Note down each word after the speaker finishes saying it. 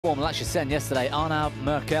Lachie Sen yesterday, Arnaud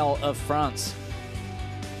Merkle of France.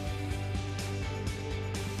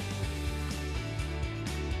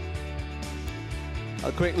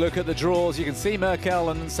 A quick look at the draws. You can see Merkle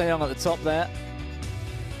and Tze Yong at the top there.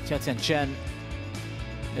 Chen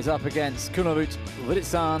is up against Kunavut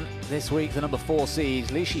Viditsan this week, the number 4 seed.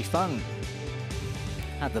 Li Shifeng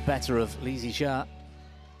had the better of Li Zijia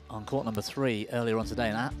on court number 3 earlier on today.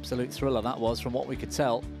 An absolute thriller that was, from what we could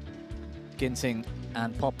tell. Ginting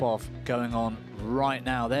and Popov going on right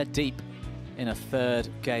now. They're deep in a third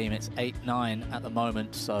game. It's 8-9 at the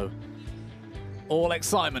moment, so all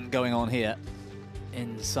excitement going on here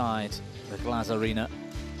inside the Glass Arena.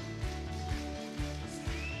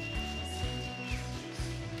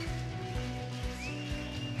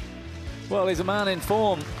 Well, he's a man in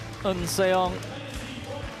form, Tze Yong.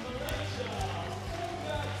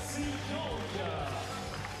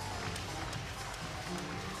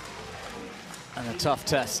 And a tough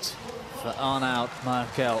test for Arnaud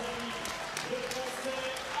Merkle,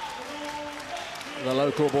 the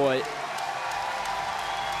local boy.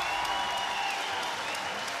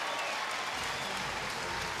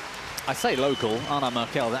 I say local, Arnaud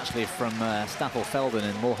Merkle is actually from Staffelfelden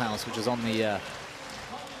in Mulhouse, which is on the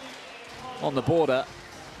border.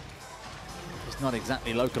 He's not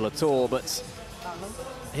exactly local at all, but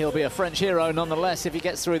he'll be a French hero nonetheless if he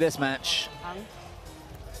gets through this match.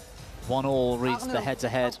 1-1 reads the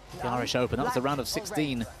head-to-head, the Irish Open. That was a round of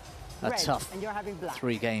 16. A tough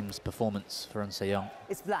 3 games performance for Tze Yong.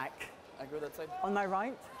 It's black. I go that side. On my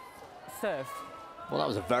right, serve. Well, that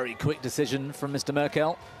was a very quick decision from Mr.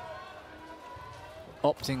 Merkle,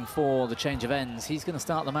 opting for the change of ends. He's going to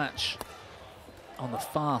start the match on the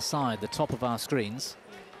far side, the top of our screens.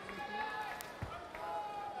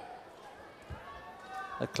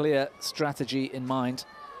 A clear strategy in mind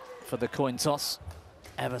for the coin toss.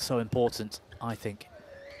 Ever so important, I think,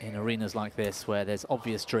 in arenas like this where there's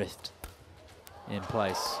obvious drift in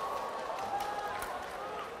place.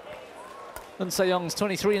 And Tze Yong's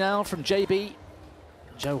 23 now from JB,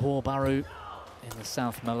 Johor Bahru in the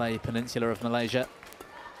South Malay Peninsula of Malaysia.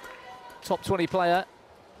 Top 20 player,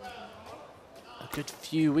 a good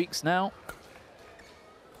few weeks now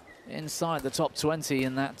inside the top 20,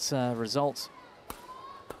 and that result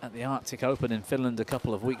at the Arctic Open in Finland a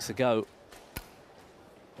couple of weeks ago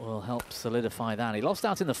will help solidify that. He lost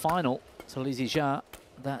out in the final to Li Zijia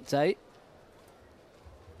that day.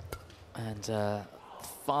 And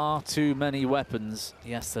far too many weapons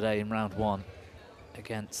yesterday in round 1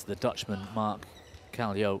 against the Dutchman, Mark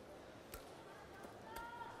Kallio.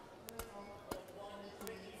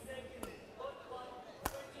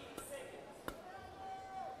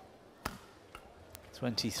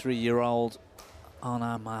 "23-year-old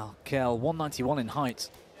Arnaud Merkle, 191 in height.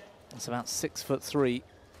 That's about 6'3".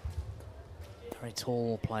 Very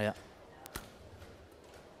tall player.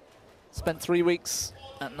 Spent 3 weeks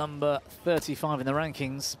at number 35 in the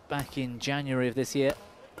rankings back in January of this year.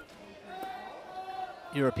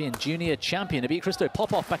 European Junior Champion. He beat Christo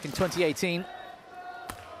Popov back in 2018.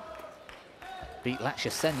 Beat Lachie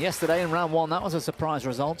Sen yesterday in round 1. That was a surprise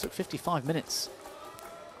result. Took 55 minutes.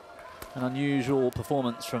 An unusual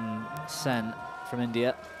performance from Sen from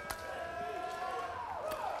India.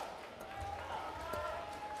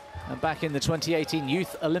 And back in the 2018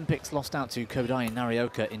 Youth Olympics, lost out to Kodai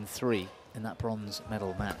Narioka in 3 in that bronze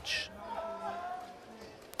medal match.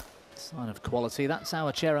 Sign of quality. That's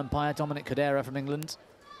our chair umpire, Dominic Cadera from England.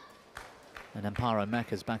 And Amparo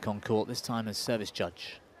Mecca's back on court, this time as service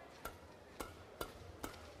judge.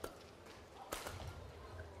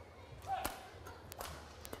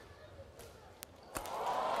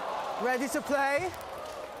 Ready to play?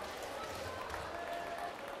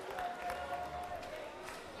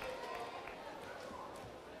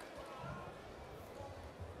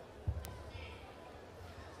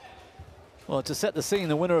 Well, to set the scene,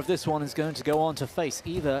 the winner of this one is going to go on to face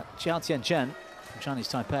either Xiao Tianchen from Chinese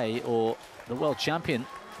Taipei or the world champion,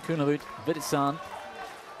 Kunavut Viditsan,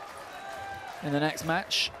 in the next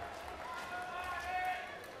match.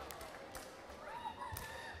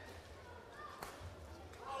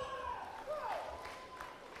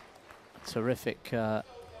 Terrific.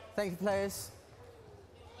 Thank you, players.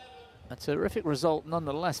 A terrific result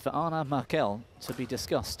nonetheless for Arnaud Merkle to be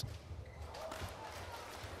discussed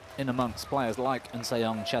in amongst players like Tze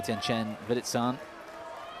Yong, Xiao Tianchen, Viditsan.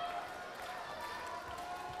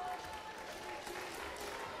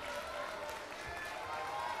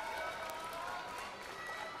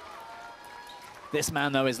 This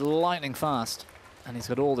man, though, is lightning fast, and he's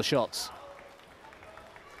got all the shots.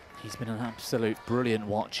 He's been an absolute brilliant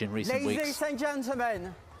watch in recent weeks. Ladies and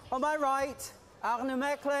gentlemen, on my right, Arnaud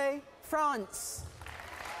Merkle, France.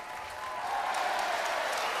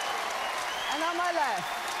 left.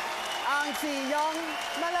 Tze Yong,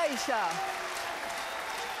 Malaysia.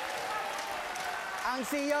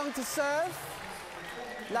 Tze Yong to serve.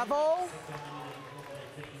 Level.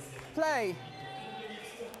 Play.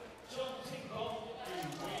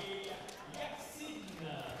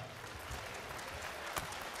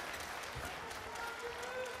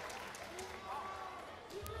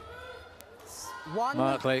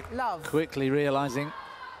 Merkle quickly realising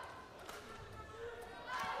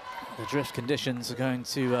the drift conditions are going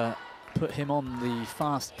to put him on the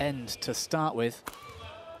fast end to start with.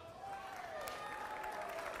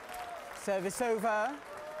 Service over.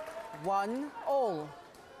 1-all.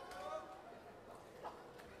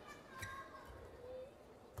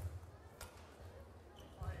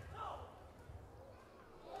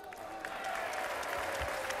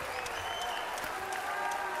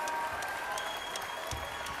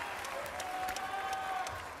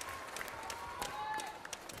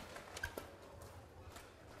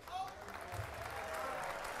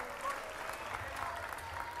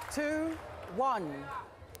 Two, one.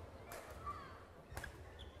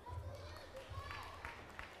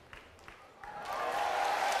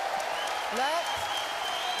 Left.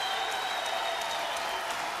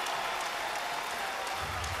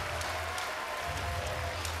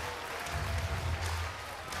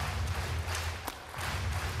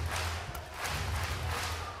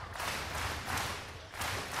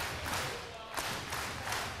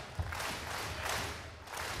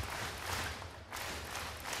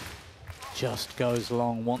 Just goes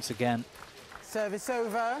long once again. Service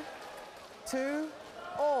over.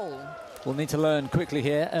 2-all. We'll need to learn quickly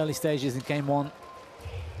here, early stages in game one.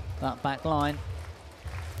 That back line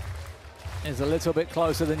is a little bit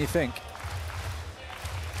closer than you think.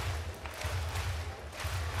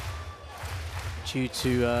 Due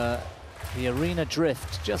to the arena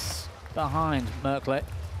drift just behind Merkle.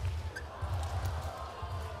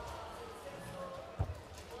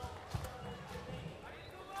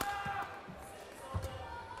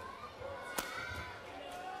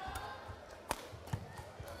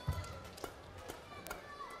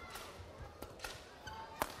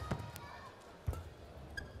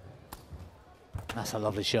 That's a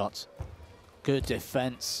lovely shot. Good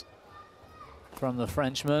defense from the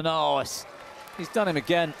Frenchman. Oh, he's done him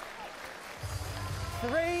again.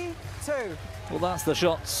 3-2. Well, that's the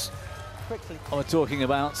shots Quickly. we're talking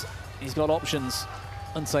about. He's got options,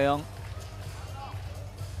 Tze Yong.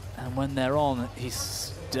 And when they're on,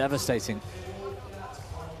 he's devastating.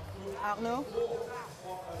 Arnaud.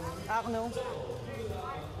 Arnaud.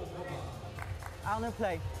 Arnaud,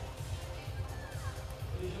 play.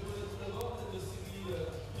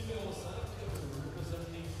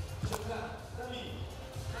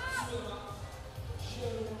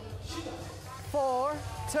 Four,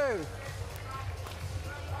 two.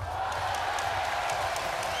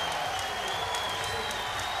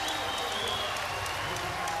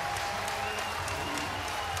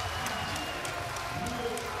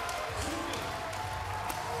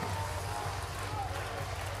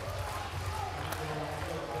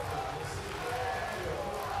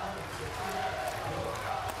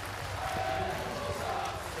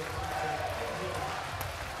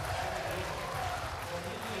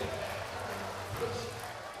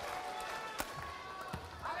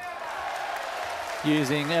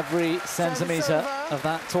 Using every centimetre of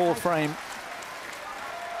that tall frame.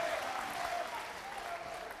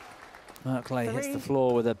 Merkle hits the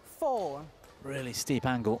floor with a really steep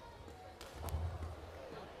angle.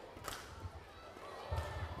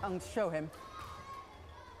 I'm going to show him.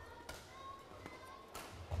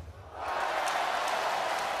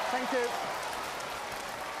 Thank you.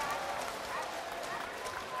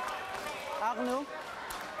 Arnaud.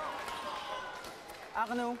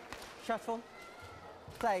 Arnaud, shuffle.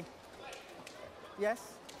 Play. Yes.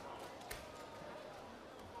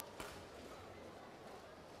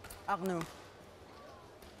 Arnaud.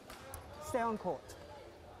 Stay on court.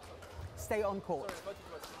 Stay on court.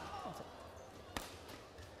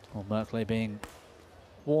 Well, Merkle being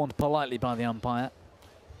warned politely by the umpire.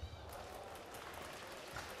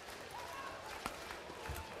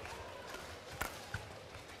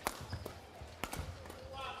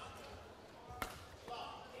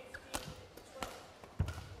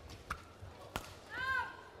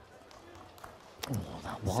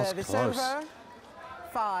 Service close. over.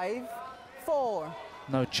 5-4.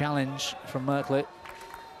 No challenge from Merkle.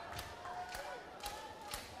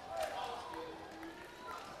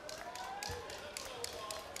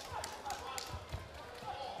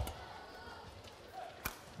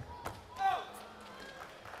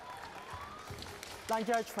 Line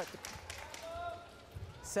judge.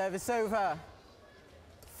 Service over.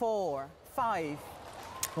 4-5. 5.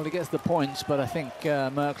 Well, he gets the points, but I think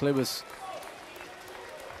Merkle was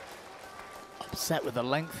upset with the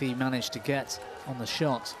length he managed to get on the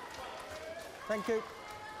shot. Thank you.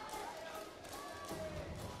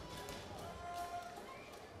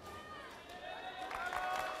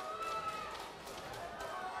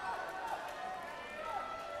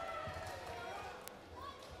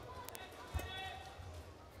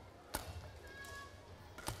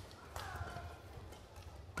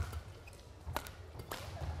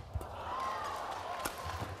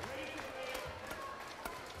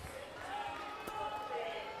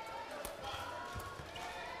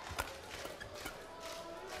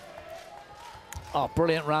 Oh,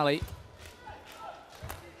 brilliant rally.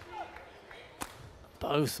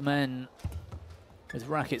 Both men with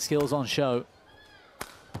racket skills on show.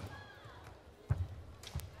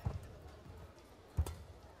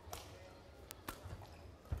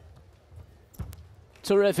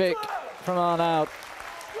 Terrific from Arnaud.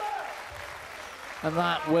 And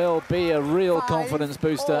that will be a real 5 confidence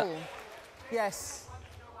booster. all. Yes.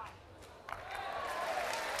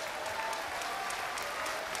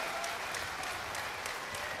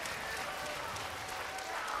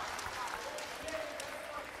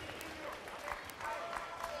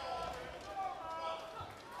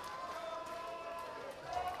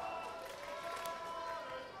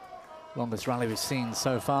 Longest rally we've seen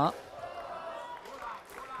so far.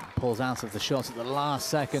 Pulls out of the shot at the last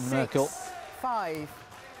second, 6, Merkle. 5.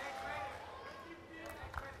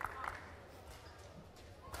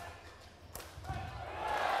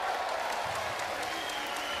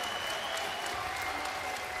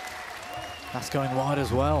 That's going wide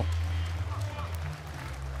as well.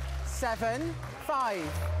 7,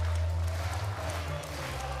 5.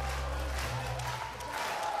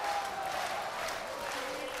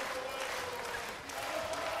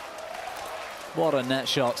 What a net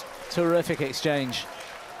shot. Terrific exchange.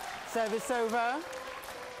 Service over.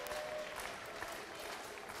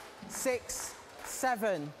 6,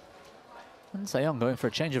 7. And Tze Yong going for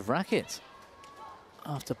a change of racket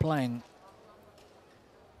after playing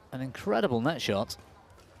an incredible net shot.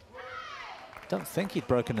 Don't think he'd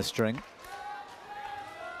broken a string.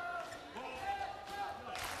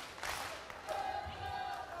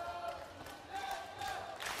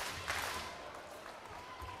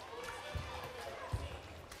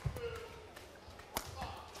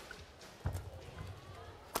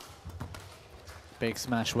 Big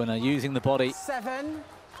smash winner, using the body. 7,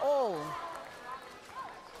 all.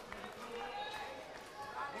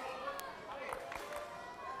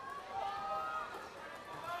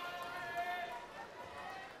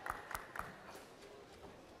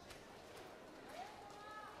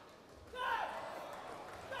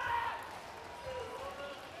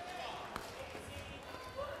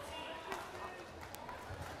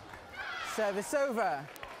 Service over.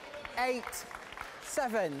 8,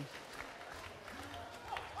 7.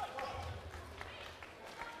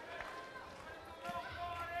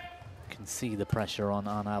 Can see the pressure on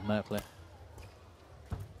Arnaud Merkle.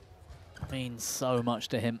 Means so much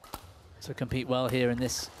to him to compete well here in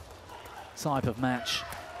this type of match.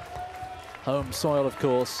 Home soil, of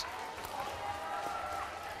course.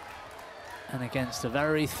 And against a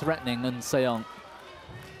very threatening Tze Yong.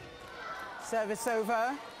 Service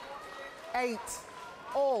over. 8,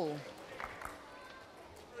 all.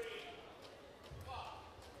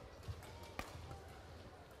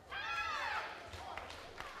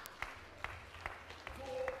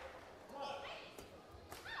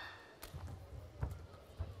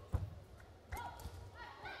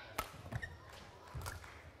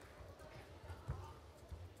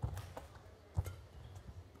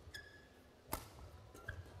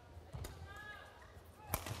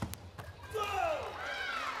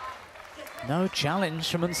 No challenge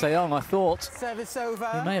from Tze Yong, I thought. Service over.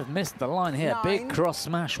 He may have missed the line here. 9, Big cross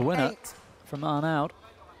smash winner 8. from Arnaud.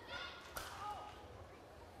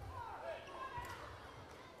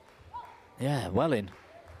 Yeah, well in.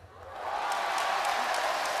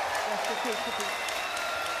 Yes, keep.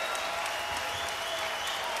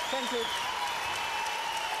 Thank you.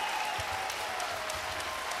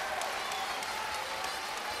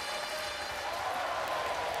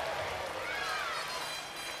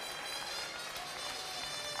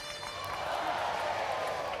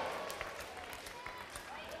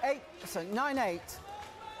 So 9-8.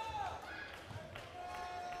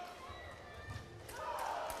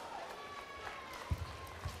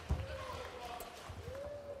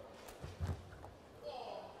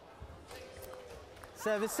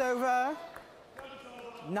 Service over.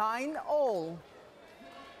 9 all.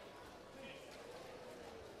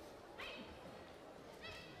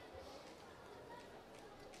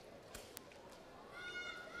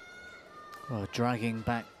 Well, dragging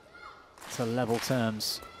back to level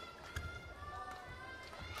terms.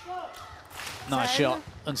 Nice shot,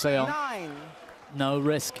 and Tze Yong. 9. No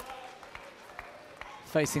risk.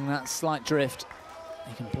 Facing that slight drift,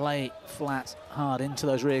 he can play flat, hard into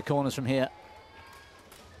those rear corners from here.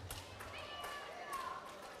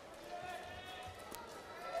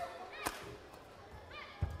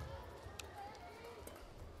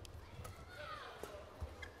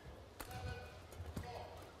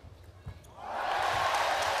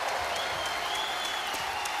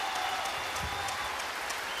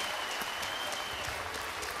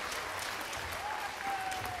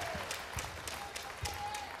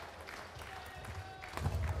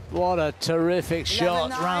 What a terrific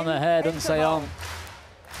shot round the head, and Tze Yong.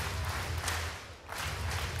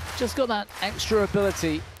 Just got that extra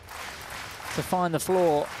ability to find the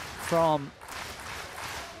floor from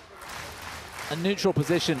a neutral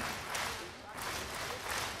position.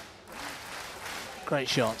 Great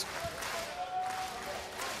shot.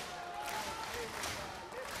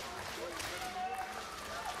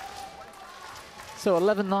 So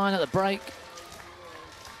 11-9 at the break.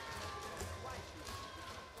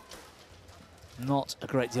 Not a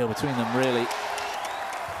great deal between them, really.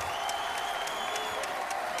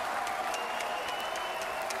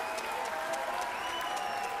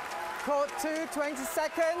 Court 2, 20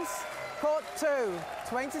 seconds. Court 2,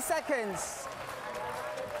 20 seconds.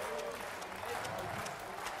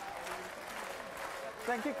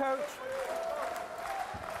 Thank you, coach.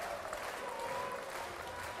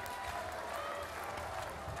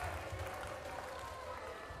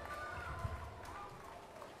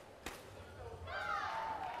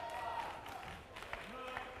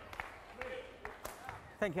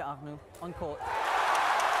 Thank you, Arnaud. On court.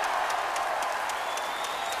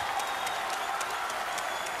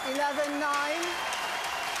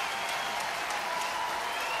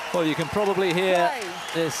 Well, you can probably hear Play.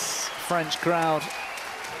 this French crowd.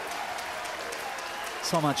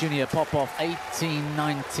 Thomas Junior Popov,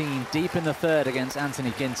 18-19, deep in the third against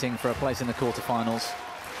Anthony Ginting for a place in the quarterfinals.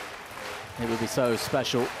 It would be so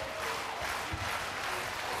special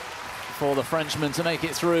for the Frenchman to make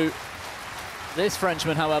it through. This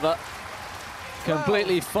Frenchman, however,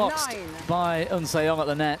 completely foxed by Tze Yong at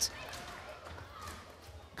the net.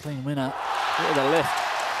 Clean winner with a lift.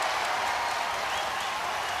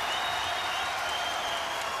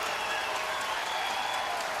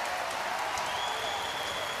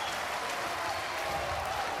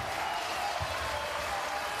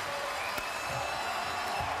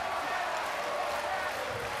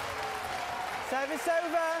 Service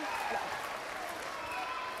over.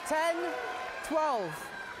 10-12.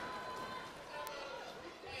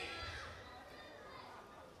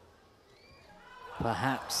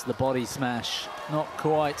 Perhaps the body smash, not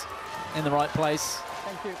quite in the right place.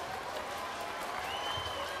 Thank you.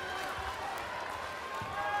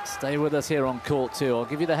 Stay with us here on court 2. I'll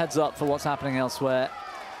give you the heads up for what's happening elsewhere,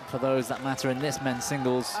 for those that matter in this men's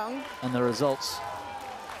singles and the results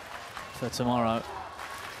for tomorrow.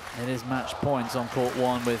 It is match points on court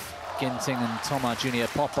 1 with Ginting and Thomas Junior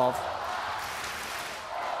Popov.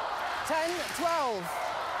 10-12.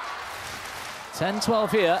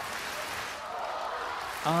 10-12 here.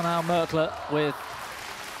 Arnaud Merkle with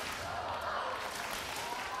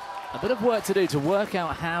a bit of work to do to work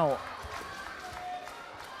out how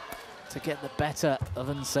to get the better of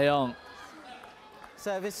Tze Yong.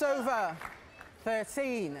 Service over.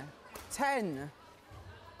 13-10.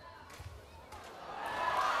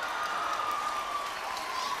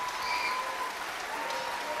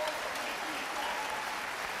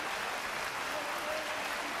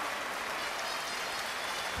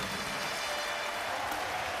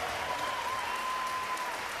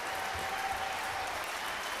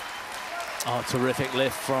 Oh, terrific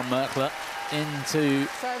lift from Merkle into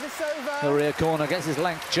the rear corner. Gets his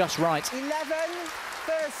length just right.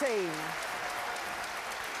 11-13.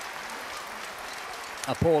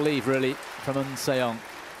 A poor leave, really, from Tze Yong.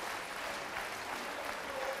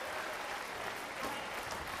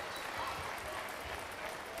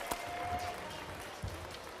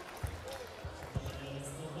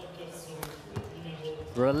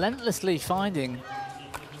 Relentlessly finding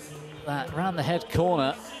that round the head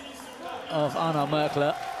corner of Arnaud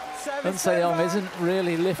Merkle. Tze Yong isn't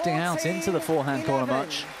really lifting out into the forehand corner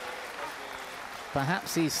much.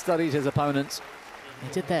 Perhaps he studied his opponent. He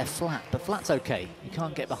did there flat, but flat's okay. You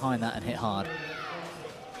can't get behind that and hit hard.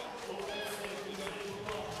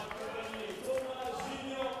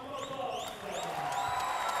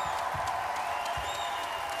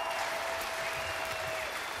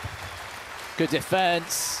 Good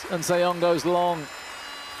defense, and Tze Yong goes long.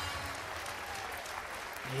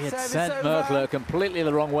 He had sent Merkle completely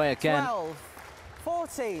the wrong way again.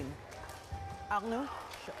 12-14. Arnaud.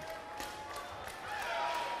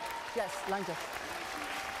 Yes, Langer.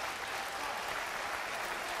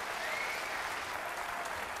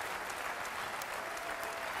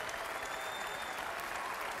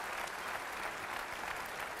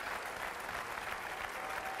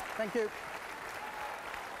 Thank you.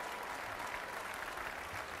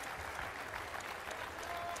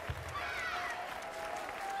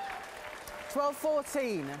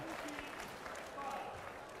 $12-14.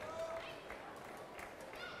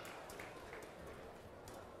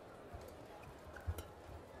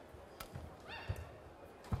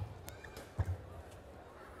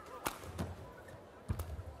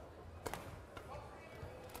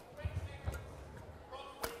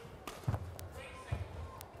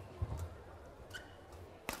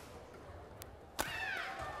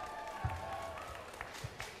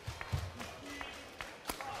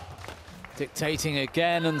 Dictating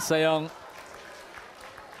again, and Tze Yong.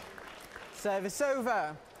 Service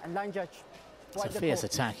over, and line judge. It's a fierce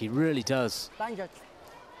attack, he really does. Line judge.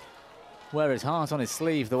 Wear his heart on his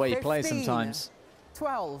sleeve the way he plays sometimes.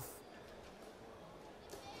 12.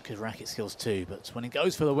 Good racket skills too, but when he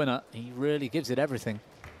goes for the winner, he really gives it everything.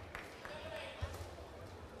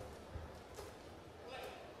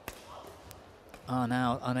 Are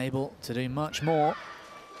now unable to do much more.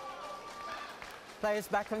 Players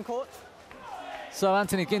back on court. So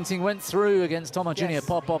Anthony Ginting went through against Tomáš Junior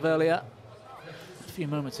Popov earlier. A few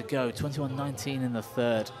moments ago, 21-19 in the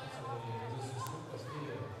third.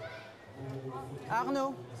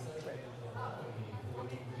 Arnaud.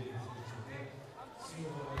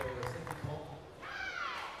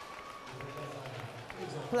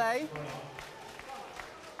 Play.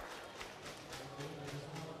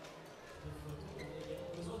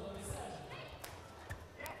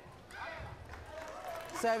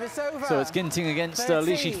 Service over. So it's Ginting against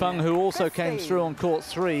Li Shifeng, who also came through on court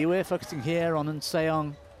 3. We're focusing here on Tze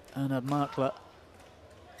Yong and Merkle,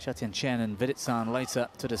 Xiaotian Chen and Viditsan later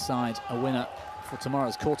to decide a winner for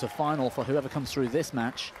tomorrow's quarter-final for whoever comes through this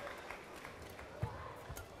match.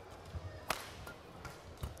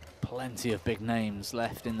 Plenty of big names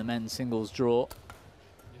left in the men's singles draw.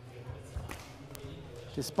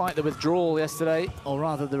 Despite the withdrawal yesterday, or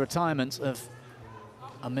rather the retirement of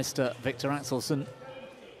a Mr. Victor Axelsen.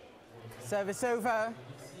 Service over,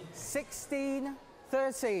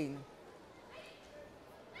 16-13.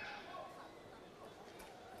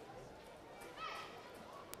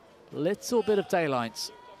 Little bit of daylight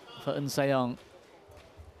for Tze Yong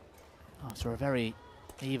after a very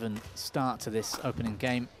even start to this opening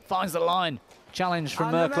game. Finds the line. Challenge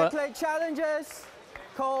from Merkle. Merkle challenges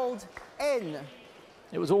called in.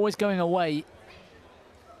 It was always going away,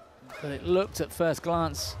 but it looked at first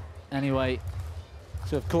glance anyway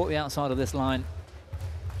to have caught the outside of this line.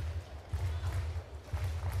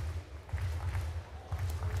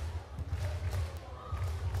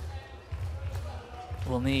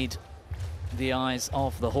 We'll need the eyes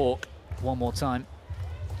of the Hawk one more time.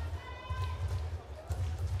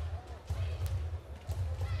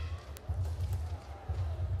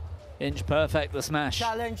 Inch perfect, the smash.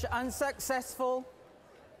 Challenge unsuccessful.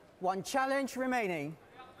 One challenge remaining.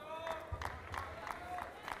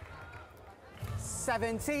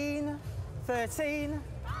 17-13.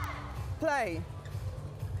 Play.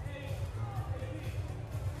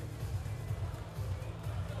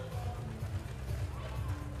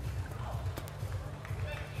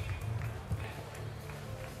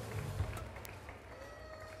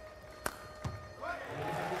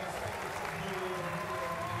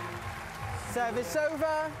 Service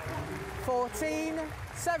over,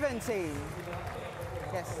 14-17.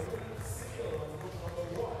 Yes.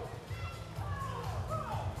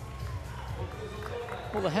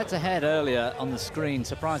 Well, the head-to-head earlier on the screen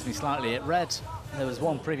surprised me slightly. It read there was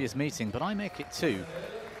one previous meeting, but I make it two.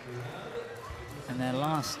 And their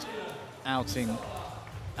last outing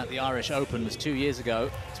at the Irish Open was 2 years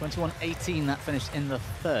ago. 21-18, that finished in the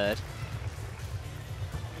third.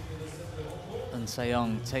 And Tze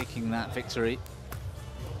Yong taking that victory.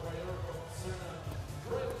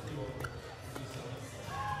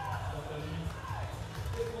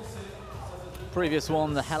 Previous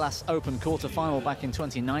one, the Hellas Open quarter-final back in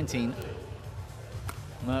 2019.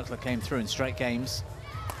 Merkle came through in straight games.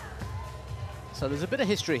 So there's a bit of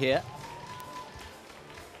history here.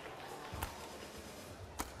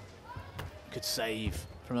 Good save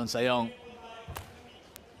from Tze Yong.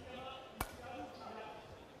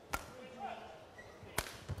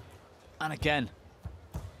 And again,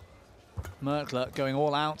 Merkle going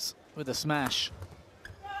all out with the smash.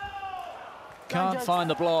 Can't find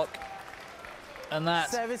the block. And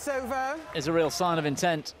that Service over. is a real sign of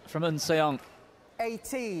intent from Tze Yong.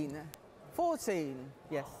 18-14.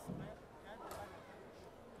 Yes.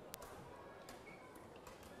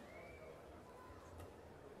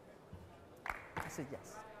 I said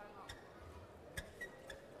yes.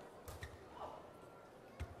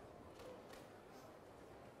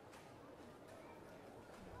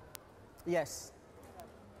 Yes.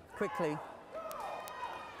 Quickly.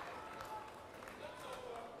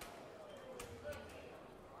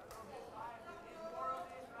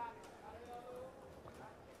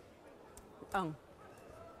 On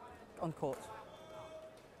court.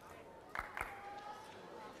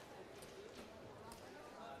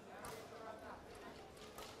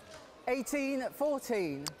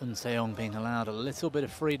 (18-14). Tze Yong being allowed a little bit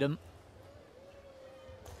of freedom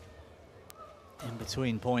in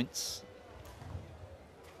between points.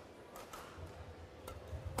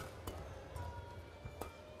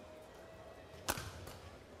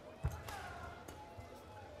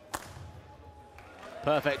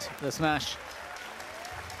 Perfect, the smash.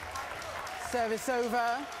 Service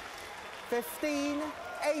over.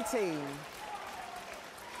 15-18.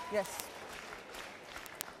 Yes.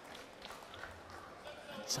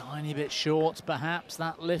 A tiny bit short, perhaps,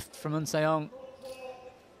 that lift from Tze Yong.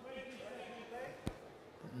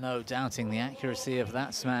 No doubting the accuracy of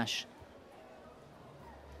that smash.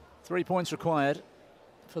 3 points required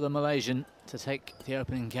for the Malaysian to take the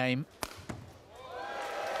opening game.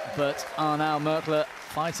 But Arnaud Merkle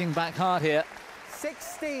fighting back hard here.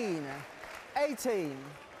 16-18.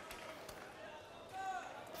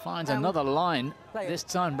 Finds another line, this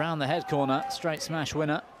time round the head corner, straight smash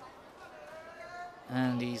winner.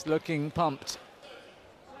 And he's looking pumped.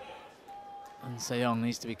 And Tze Yong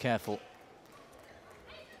needs to be careful.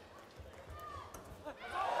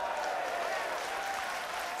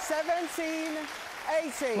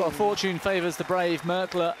 Well, fortune favours the brave.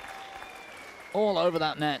 Merkle all over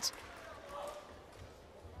that net.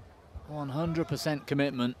 100%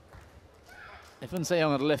 commitment. If Tze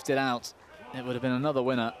Yong had lifted out, it would have been another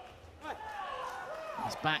winner.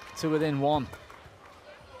 He's back to within one.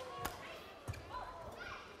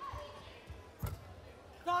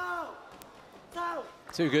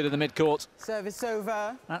 Too good in the mid-court. Service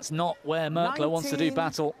over. That's not where Merkle wants to do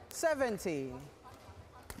battle. 17.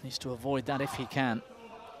 Needs to avoid that if he can.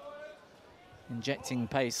 Injecting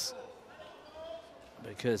pace.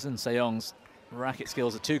 Because Tze Yong's racket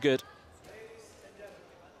skills are too good.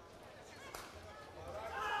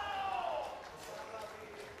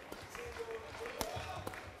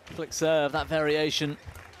 Flick serve, that variation.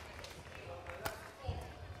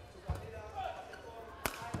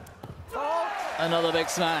 Another big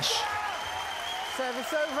smash.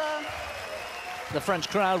 Service over. The French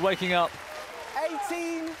crowd waking up.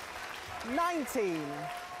 18-19.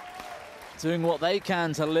 Doing what they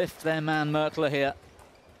can to lift their man Merkle here.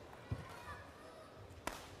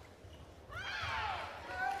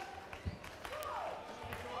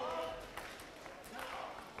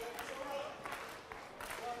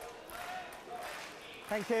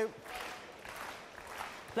 Thank you.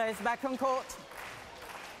 Players back on court.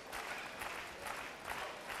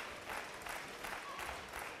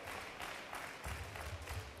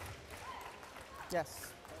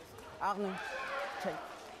 Yes. Arnaud, take.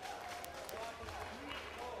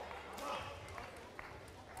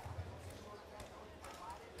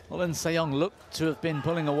 Well, Tze Yong looked to have been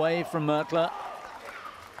pulling away from Merkle.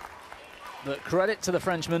 But credit to the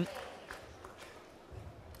Frenchman.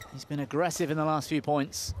 He's been aggressive in the last few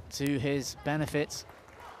points to his benefit.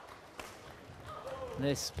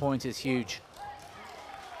 This point is huge.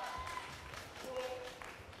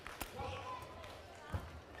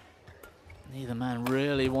 Neither man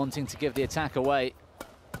really wanting to give the attack away.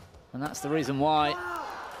 And that's the reason why.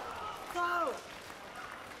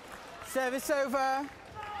 Service over.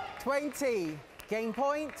 20. Game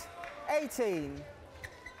point. 18.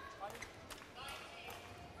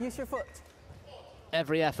 Use your foot.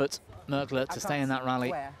 Every effort, Merkle, to stay in that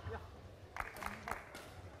rally. Where?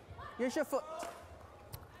 Use your foot.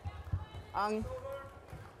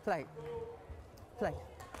 Play. Play.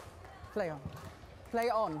 Play on. Play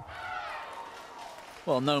on.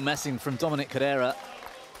 Well, no messing from Dominic Cadera,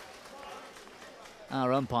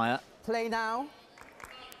 our umpire. Play now.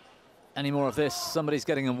 Any more of this, somebody's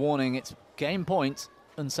getting a warning. It's game point,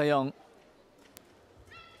 Tze Yong.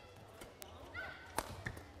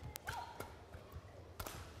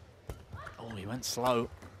 Oh, he went slow.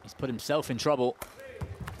 He's put himself in trouble.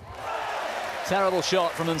 Terrible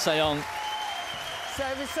shot from Tze Yong.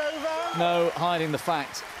 Service over. No hiding the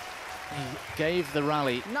fact. He gave the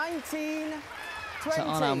rally 19-20. to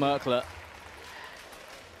Arnaud Merkle.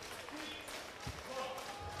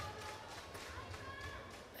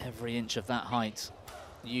 Every inch of that height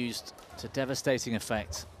used to devastating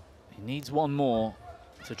effect. He needs one more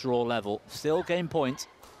to draw level. Still game point.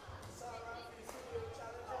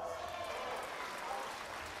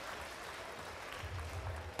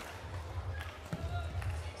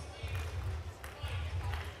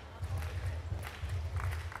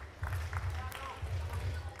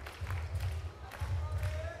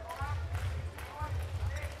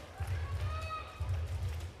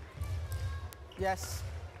 Yes.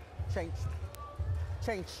 Change.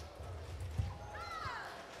 Change.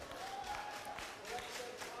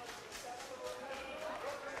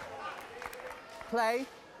 Play.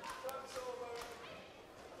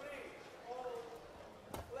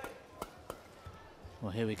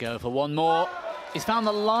 Well, here we go for one more. He's found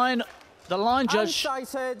the line. The line judge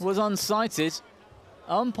Unsighted. was unsighted.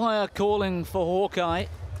 Umpire calling for Hawkeye.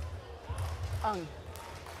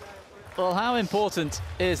 Well, how important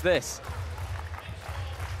is this?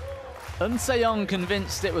 Tze Yong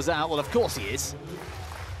convinced it was out. Well, of course he is.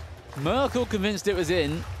 Merkle convinced it was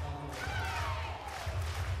in.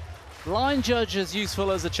 Line judge as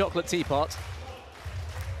useful as a chocolate teapot.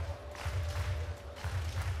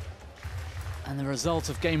 And the result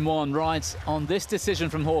of game one rides on this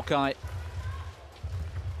decision from Hawkeye.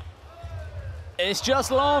 It's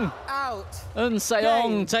just long. Out. Tze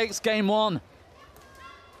Yong takes game one.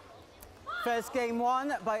 First game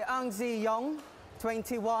won by Tze Yong,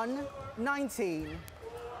 21-19.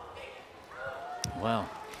 Well,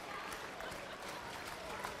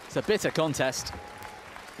 it's a bitter contest.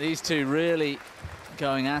 These two really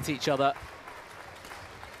going at each other.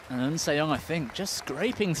 And Tze Yong, I think, just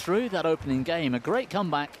scraping through that opening game. A great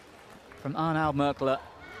comeback from Arnaud Merkle.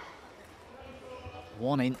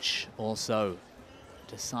 1 inch or so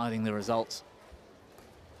deciding the results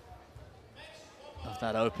of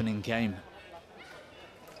that opening game.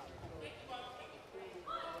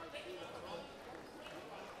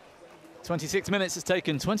 "26 minutes it's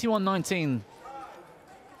taken, 21-19.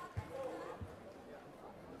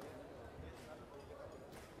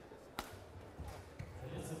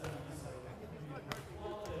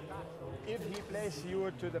 If he plays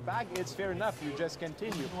you to the back, it's fair enough, you just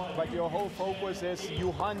continue. But your whole focus is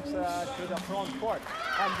you hunt to the front court.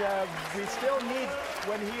 And we still need,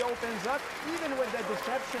 when he opens up, even with the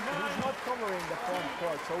deception, he's not covering the front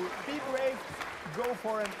court. So be brave, go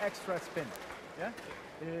for an extra spin. Yeah?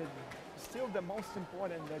 Still the most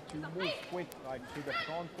important that you move quick, like to the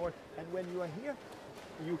front court. And when you are here,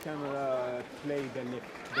 you can play the lift.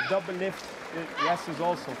 The double lift, yes, is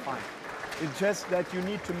also fine. It's just that you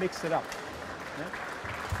need to mix it up. Yeah?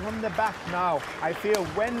 From the back now, I feel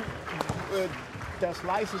when the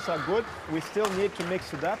slices are good, we still need to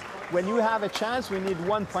mix it up. When you have a chance, we need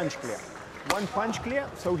one punch clear. One punch clear,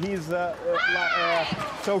 so he's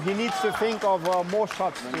so he needs to think of more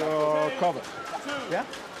shots to cover. Yeah?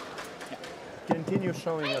 Continue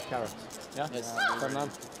showing your carrots. Yeah? Yes.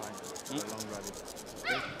 Fernand?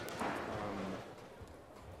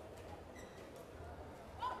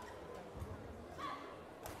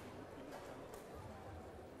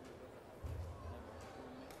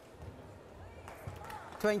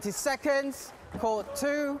 $20 seconds. Court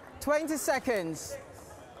 2, 20 seconds.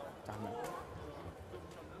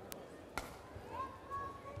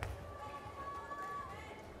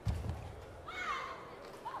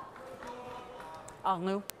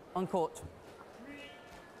 Arnaud on court.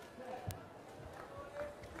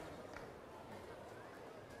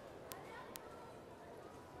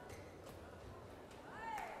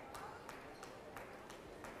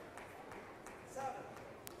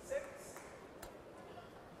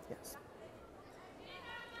 Yes.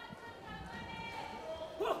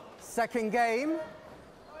 Second game.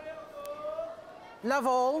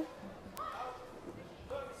 Level.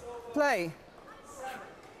 Play.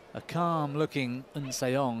 A calm-looking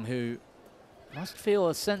Tze Yong who must feel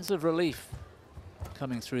a sense of relief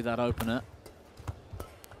coming through that opener.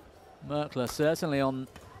 Merkle certainly on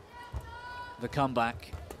the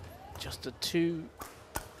comeback. Just a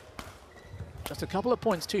couple of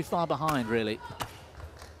points too far behind, really.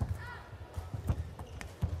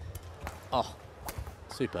 Oh,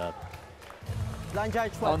 superb. Line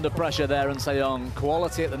judge 12. Under pressure there, Tze Yong.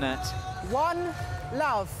 Quality at the net.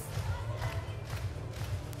 1-love.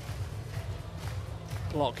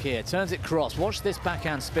 Block here, turns it cross. Watch this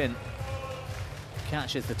backhand spin.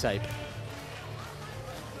 Catches the tape.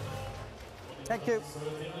 Thank you.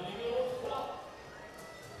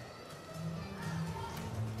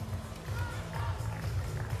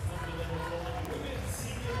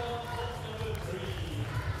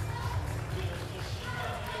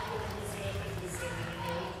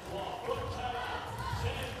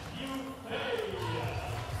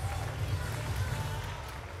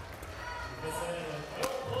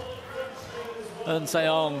 Tze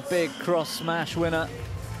Yong, big cross smash winner.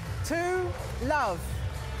 2-love.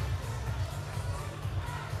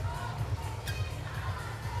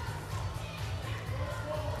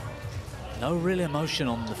 No real emotion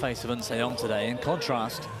on the face of Tze Yong today. In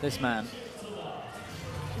contrast, this man, you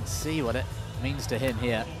can see what it means to him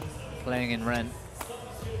here, playing in Rennes.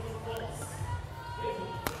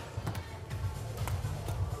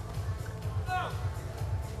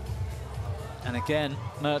 And again,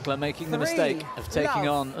 Merkle making the mistake of taking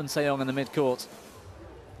on Tze Yong in the mid-court.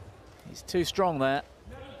 He's too strong there,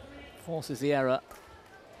 forces the error.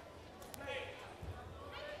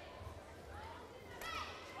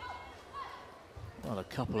 Well, a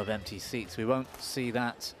couple of empty seats. We won't see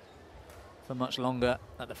that for much longer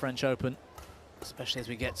at the French Open, especially as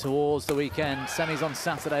we get towards the weekend. Semis on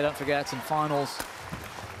Saturday, don't forget, and finals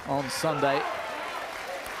on Sunday.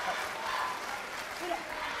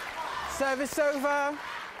 Service over.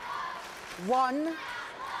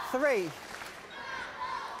 1-3.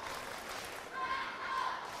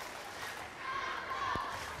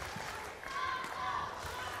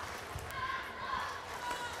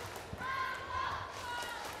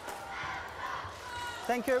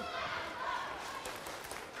 Thank you.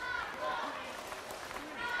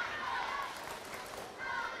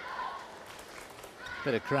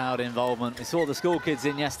 Bit of crowd involvement. We saw the school kids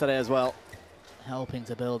in yesterday as well, helping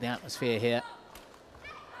to build the atmosphere here.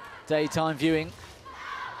 Daytime viewing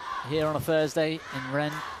here on a Thursday in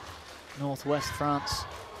Rennes, northwest France.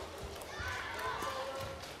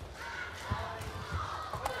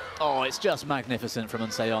 Oh, it's just magnificent from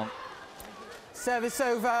Tze Yong. Service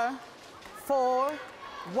over.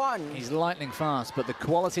 4-1. He's lightning fast, but the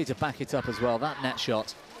quality to back it up as well. That net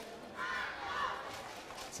shot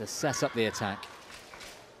to set up the attack.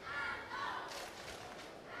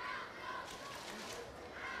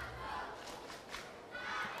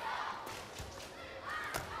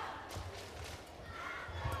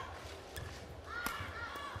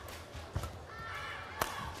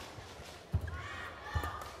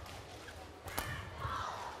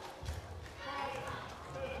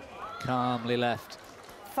 Calmly left.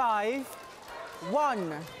 5-1.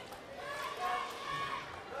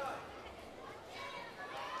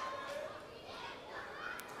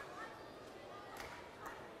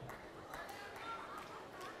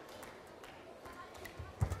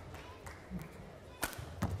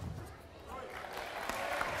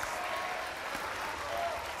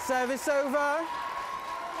 Service over.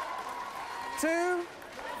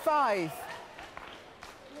 2-5.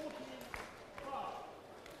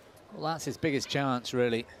 Well, that's his biggest chance,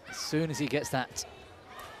 really. As soon as he gets that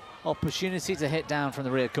opportunity to hit down from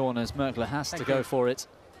the rear corners, Merkle has to go for it.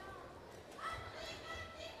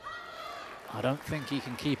 I don't think he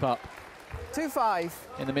can keep up 2-5.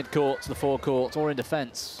 in the mid-court, the forecourt, or in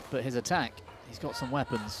defence, but his attack, he's got some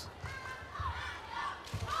weapons.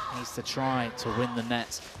 Needs to try to win the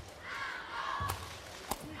net.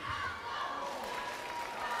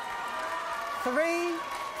 Three,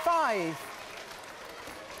 5.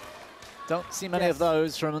 Don't see many of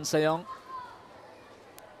those from Tze Yong.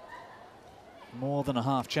 More than a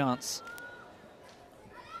half chance.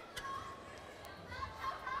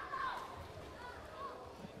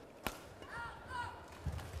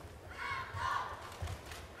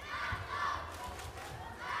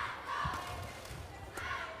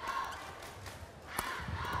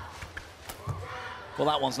 Well,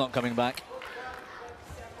 that one's not coming back.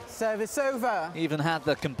 Service over. Even had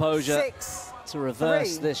the composure 6-3. to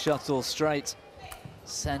reverse this shuttle straight,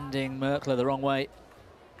 sending Merkle the wrong way.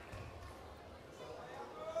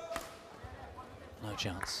 No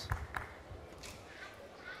chance.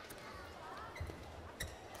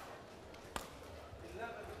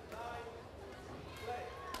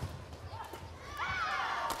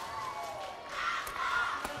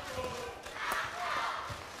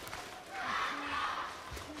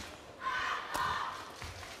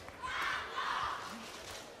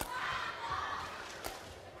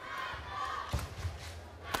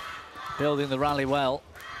 Building the rally well.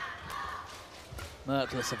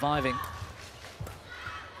 Merkle surviving.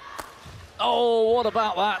 Oh, what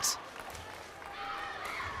about that?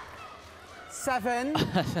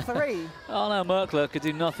 7-3. Oh no, Merkle could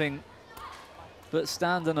do nothing but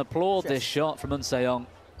stand and applaud this shot from Tze Yong.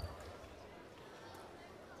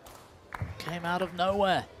 Came out of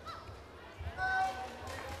nowhere.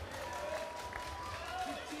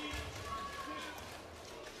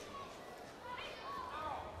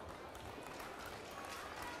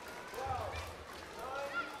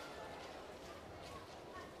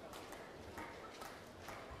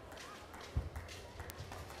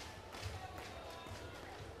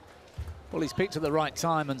 Well, he's peaked at the right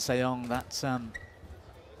time, and Tze Yong, that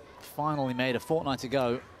finally made a fortnight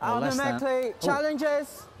ago. Arnaud Merkle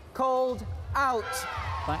challenges called out.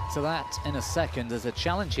 Back to that in a second. There's a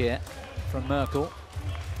challenge here from Merkle.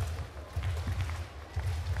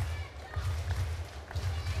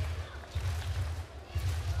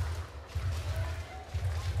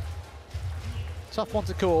 Tough one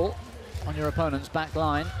to call on your opponent's back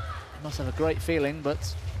line. He must have a great feeling,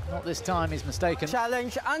 but not this time, he's mistaken.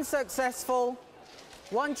 Challenge unsuccessful.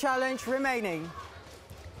 One challenge remaining.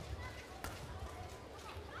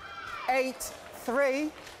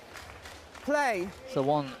 8-3. Play. So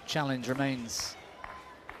one challenge remains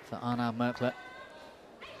for Arnaud Merkle.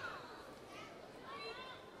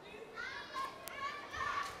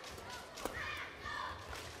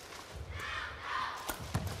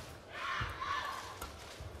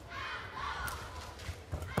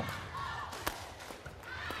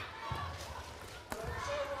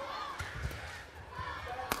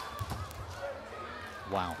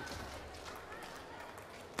 Wow.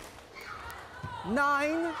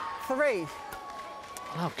 9-3.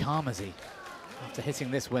 How calm is he after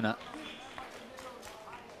hitting this winner?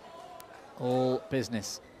 All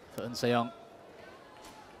business for Tze Yong.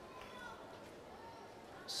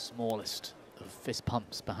 Smallest of fist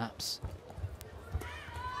pumps, perhaps.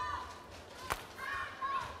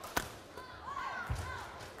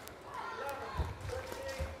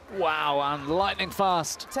 Wow, and lightning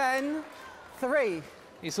fast. 10-3.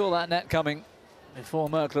 He saw that net coming before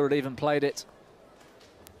Merkle had even played it.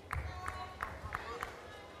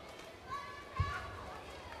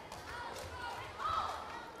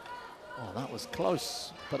 Oh, that was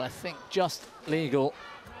close, but I think just legal.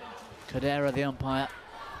 Cadera, the umpire,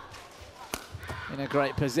 in a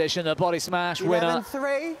great position. A body smash winner.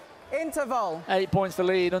 11-3. Interval. 8 points the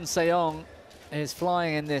lead, and Tze Yong is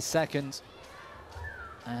flying in this second.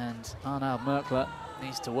 And Arnaud Merkle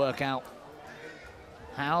needs to work out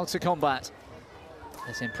how to combat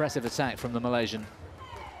this impressive attack from the Malaysian.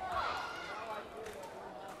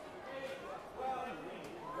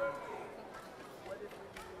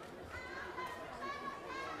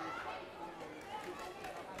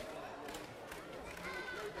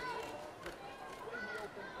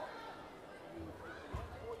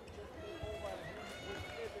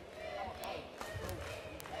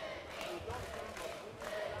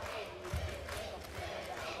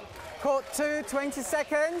 Court 2, 20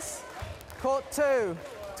 seconds. Court 2,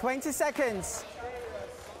 20 seconds.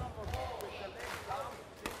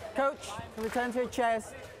 Coach, return to your chairs.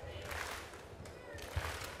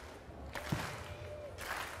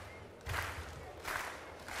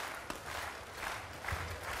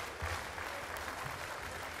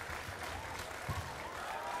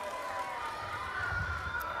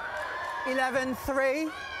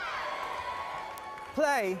 (11-3).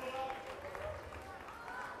 Play.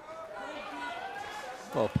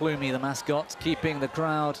 Well, Plumey, the mascot, keeping the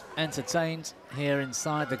crowd entertained here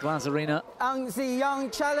inside the Glass Arena. Tze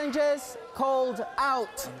Yong challenges called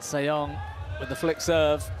out. And Tze Yong with the flick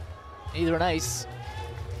serve, either an ace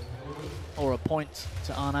or a point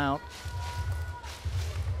to Arnaud.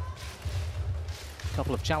 A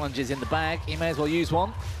couple of challenges in the bag, he may as well use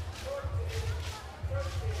one.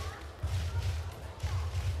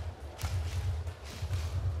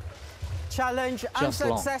 Challenge Just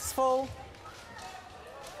unsuccessful.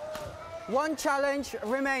 One challenge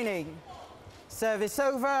remaining. Service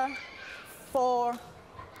over.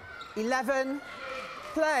 4-11.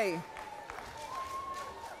 Play.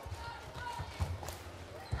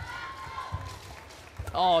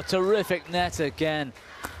 Oh, terrific net again.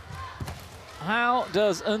 How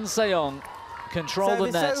does Tze Yong control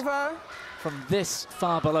Service the net over. from this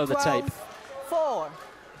far below the tape? 12-4.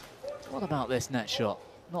 What about this net shot?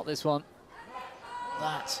 Not this one.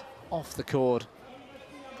 That off the cord.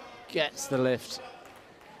 Gets the lift.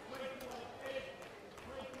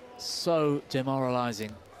 So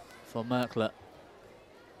demoralizing for Merkle.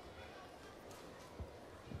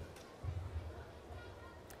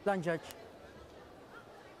 Line judge.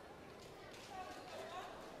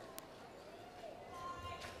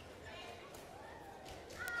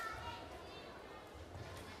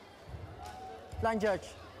 Line judge.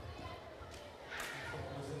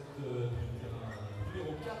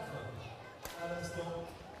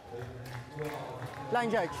 Line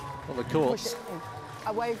judge. Well, the courts. Push it in.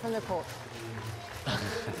 Away from the court.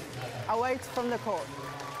 Away from the court.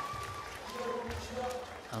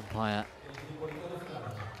 Umpire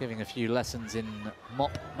giving a few lessons in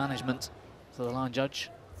mop management to the line judge.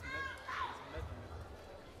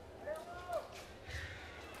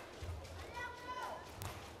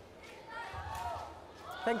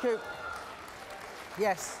 Thank you.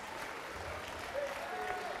 Yes.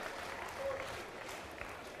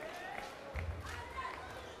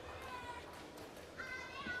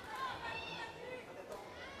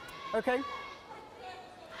 Okay.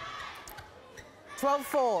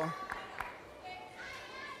 12-4.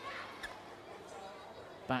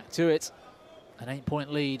 Back to it. An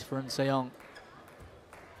 8-point lead for Tze Yong.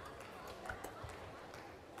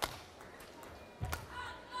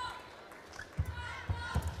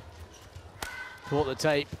 Caught the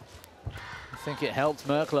tape. I think it helped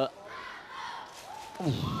Merkle.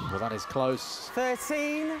 Ooh, well, that is close.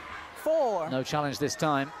 13-4. No challenge this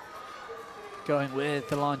time. Going with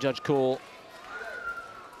the line judge call.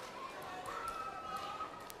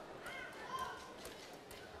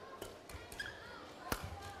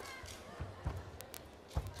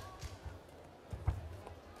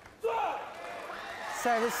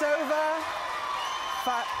 Service over.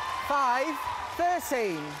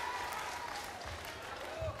 5-13.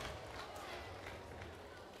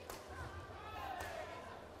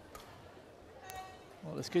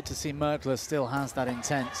 Well, it's good to see Merkle still has that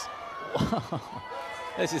intent.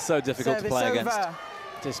 This is so difficult to play against,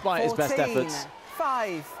 despite his best efforts.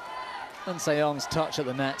 5. And Tze Yong's touch at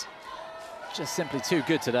the net, just simply too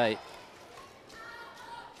good today.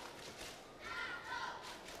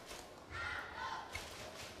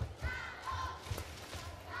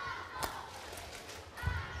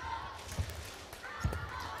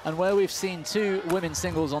 And where we've seen two women's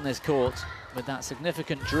singles on this court, with that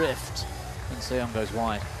significant drift, and Tze Yong goes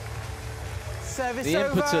wide. Service The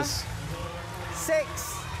over. impetus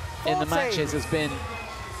 6. in the matches has been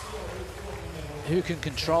who can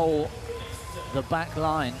control the back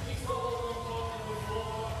line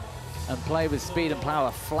and play with speed and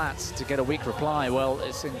power flat to get a weak reply. Well,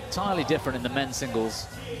 it's entirely different in the men's singles.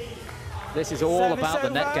 This is all Service about the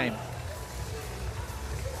net over. game.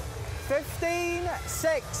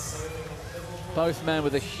 15-6. Both men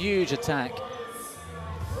with a huge attack.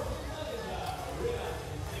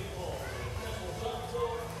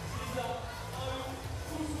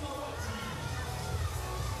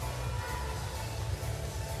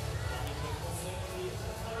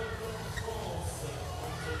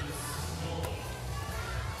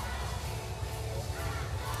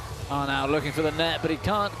 Arnaud looking for the net, but he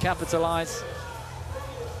can't capitalize.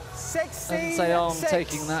 16-6. And Tze Yong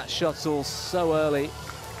taking that shuttle so early.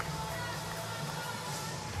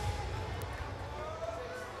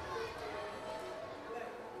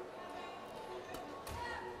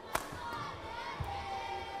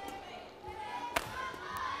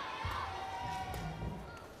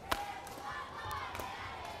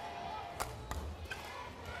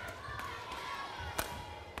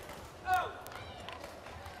 Oh.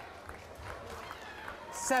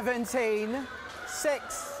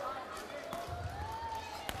 17-6.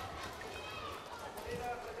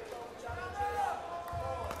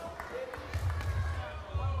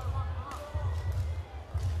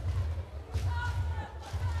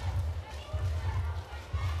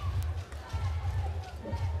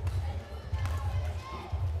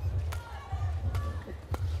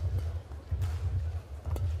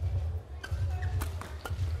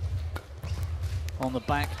 On the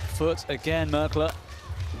back foot again, Merkle.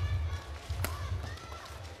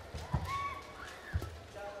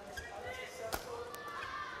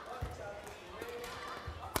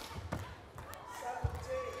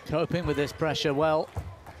 Coping with this pressure well.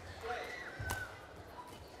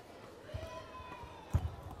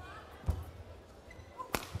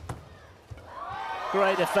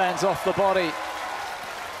 Great defense off the body.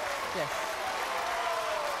 Yes.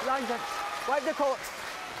 Line judge. Wipe the court.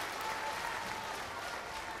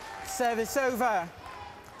 Service over.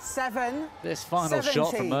 7. This final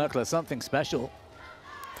shot from Merkle, something special.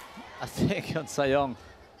 I think on Tze Yong,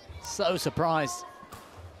 so surprised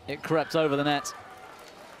it crept over the net.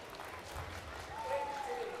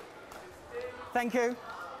 Thank you.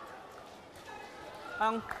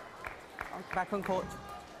 Back on court.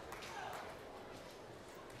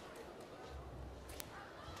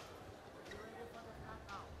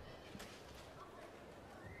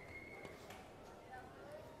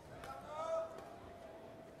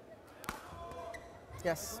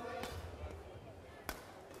 Yes.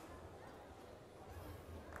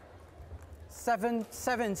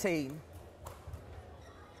 7-17.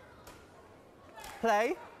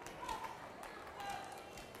 Play.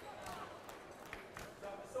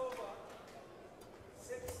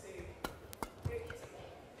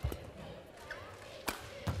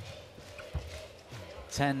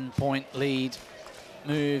 Ten-point lead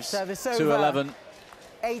moves Service to over. 11.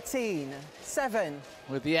 18-7.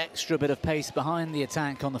 With the extra bit of pace behind the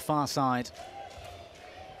attack on the far side.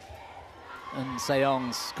 And Tze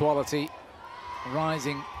Yong's quality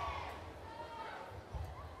rising.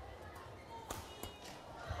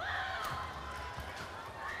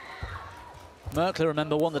 Merkle,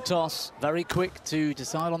 remember, won the toss. Very quick to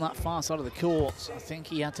decide on that far side of the court. I think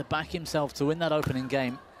he had to back himself to win that opening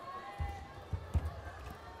game.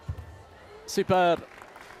 Superb.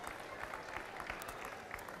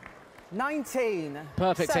 19.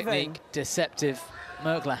 Perfect 7. technique, deceptive.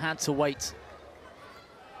 Merkle had to wait.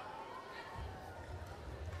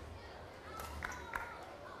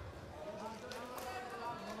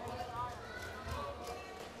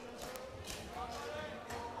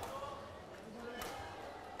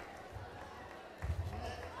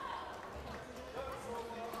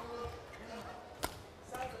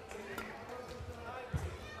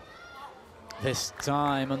 This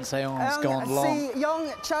time, Tze Yong's gone long. Tze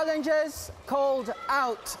Yong challenges called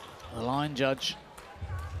out. The line judge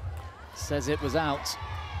says it was out.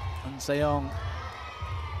 And Tze Yong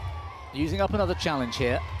using up another challenge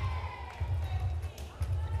here.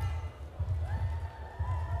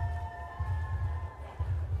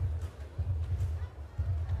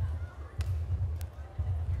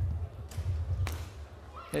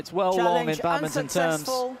 It's well long in badminton terms.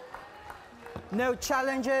 No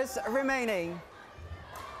challenges remaining.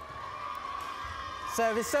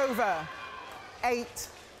 Service over.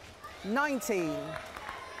 8-19.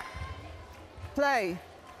 Play.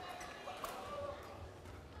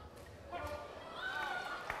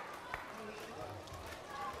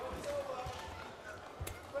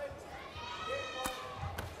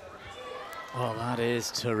 Oh, that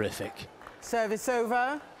is terrific. Service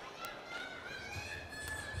over.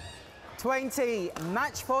 20.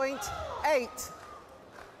 Match point. 8.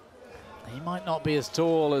 He might not be as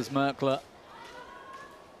tall as Merkle.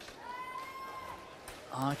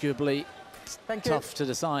 Arguably, it's tough to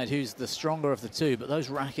decide who's the stronger of the two, but those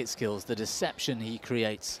racket skills, the deception he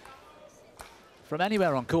creates from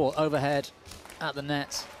anywhere on court, overhead, at the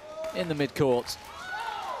net, in the mid-court,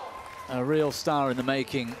 a real star in the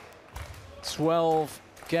making. 12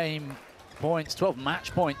 game points, 12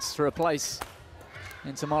 match points for a place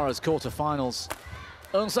in tomorrow's quarterfinals.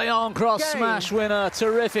 Tze Yong cross smash winner,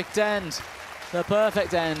 terrific end. The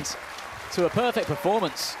perfect end to a perfect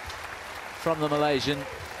performance from the Malaysian.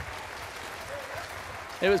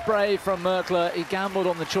 It was brave from Merkle. He gambled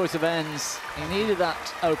on the choice of ends. He needed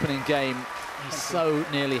that opening game. He so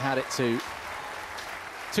nearly had it too.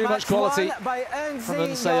 Too much quality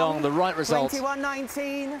from Tze Yong, the right result.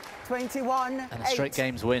 21-19, 21-8. And a straight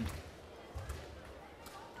games win.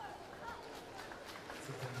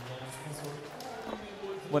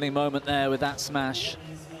 Winning moment there with that smash.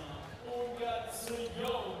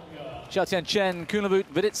 Xiaotian Chen, Kunlavut,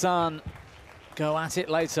 Viditsan go at it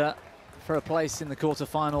later for a place in the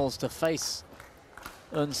quarterfinals to face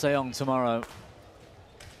Tze Yong tomorrow.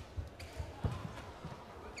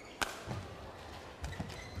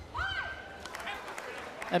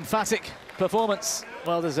 Emphatic performance,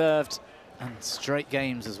 well deserved, and straight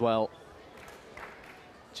games as well.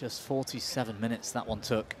 Just 47 minutes that one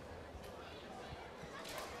took.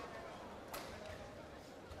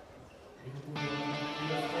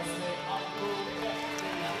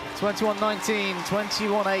 21-19,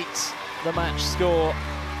 21-8, the match score.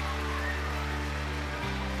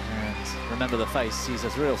 And remember the face, he's a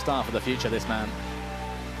real star for the future, this man.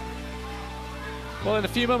 Well, in a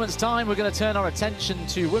few moments' time, we're going to turn our attention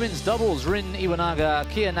to women's doubles. Rin Iwanaga,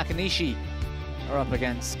 Kia Nakanishi are up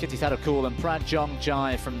against Kitty Thadakul and Pradjong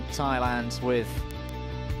Jai from Thailand, with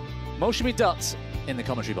Moshimi Dutt in the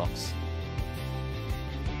commentary box.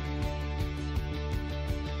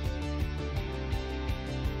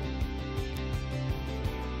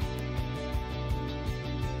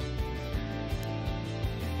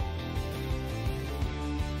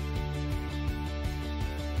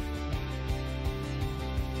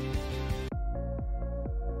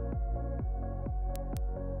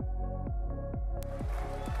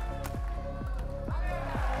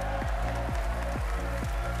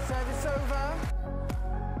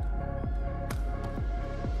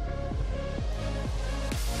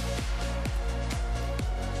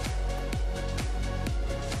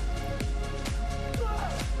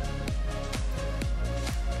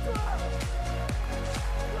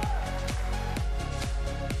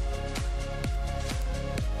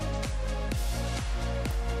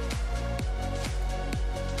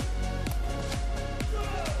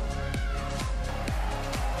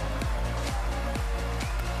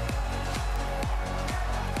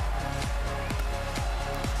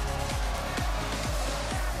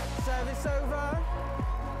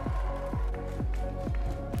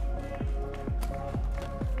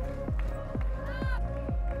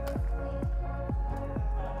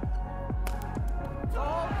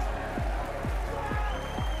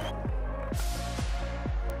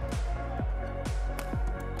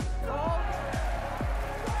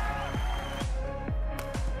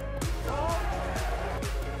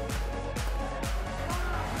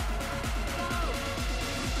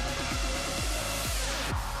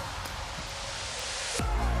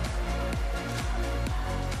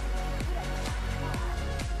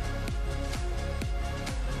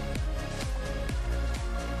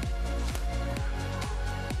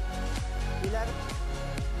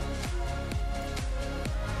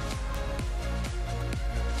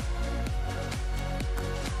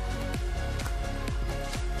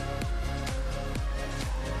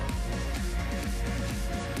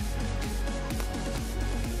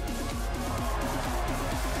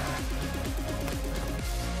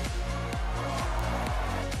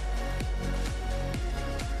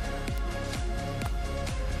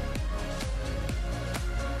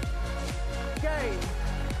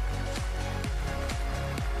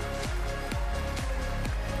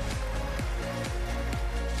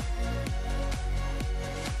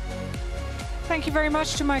 Thank you very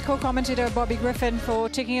much to my co-commentator Bobby Griffin for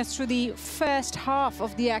taking us through the first half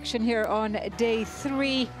of the action here on day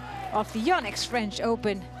 3 of the YONEX French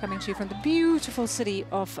Open, coming to you from the beautiful city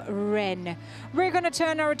of Rennes. We're going to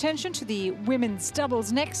turn our attention to the women's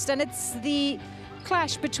doubles next, and it's the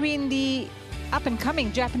clash between the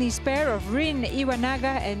up-and-coming Japanese pair of Rin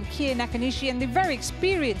Iwanaga and Kie Nakanishi and the very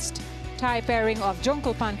experienced Thai pairing of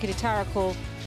Jongkolpan Kittitarako